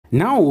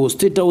Now,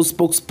 State House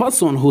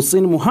spokesperson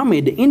Hussein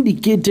Mohammed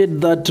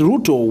indicated that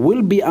Ruto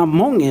will be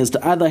amongst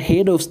other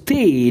head of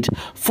state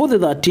for the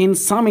 13th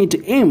summit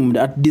aimed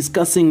at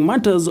discussing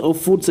matters of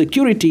food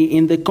security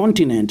in the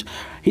continent.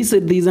 He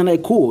said this, and I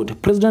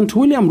quote, President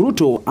William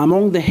Ruto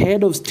among the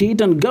head of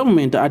state and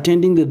government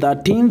attending the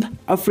 13th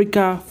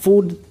Africa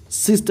Food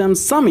Systems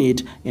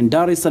Summit in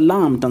Dar es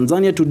Salaam,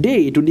 Tanzania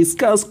today to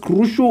discuss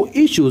crucial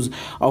issues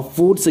of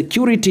food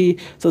security,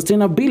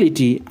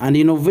 sustainability and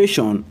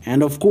innovation.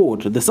 End of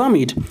quote. The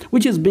summit,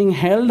 which is being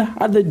held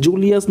at the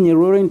Julius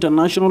Nyerere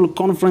International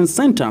Conference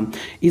Center,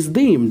 is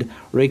themed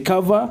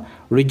Recover,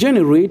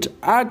 Regenerate,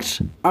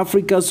 Act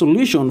Africa's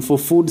Solution for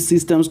Food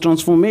Systems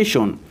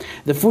Transformation.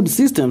 The Food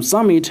Systems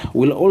Summit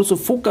will also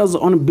focus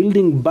on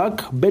building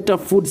back better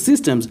food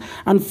systems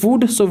and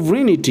food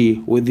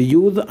sovereignty with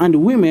youth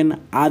and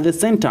women at the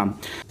center.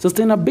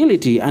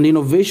 Sustainability and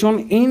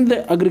innovation in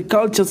the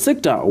agriculture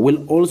sector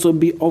will also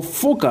be of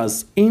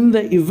focus in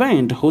the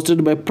event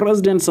hosted by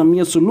President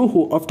Samia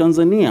Suluhu of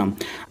Tanzania.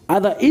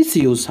 Other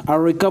issues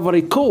are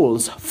recovery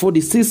calls for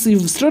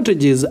decisive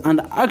strategies and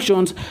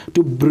actions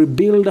to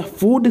rebuild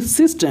food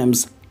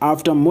systems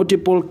after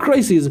multiple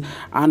crises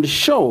and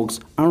shocks,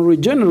 and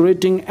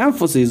regenerating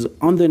emphasis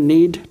on the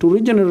need to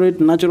regenerate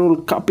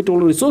natural capital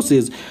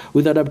resources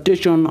with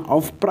adaptation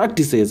of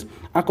practices.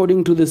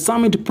 According to the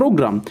summit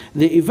program,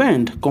 the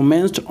event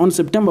commenced on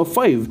September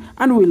 5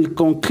 and will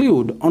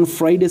conclude on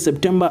Friday,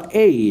 September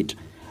 8.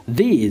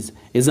 This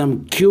is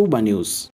Cuba News.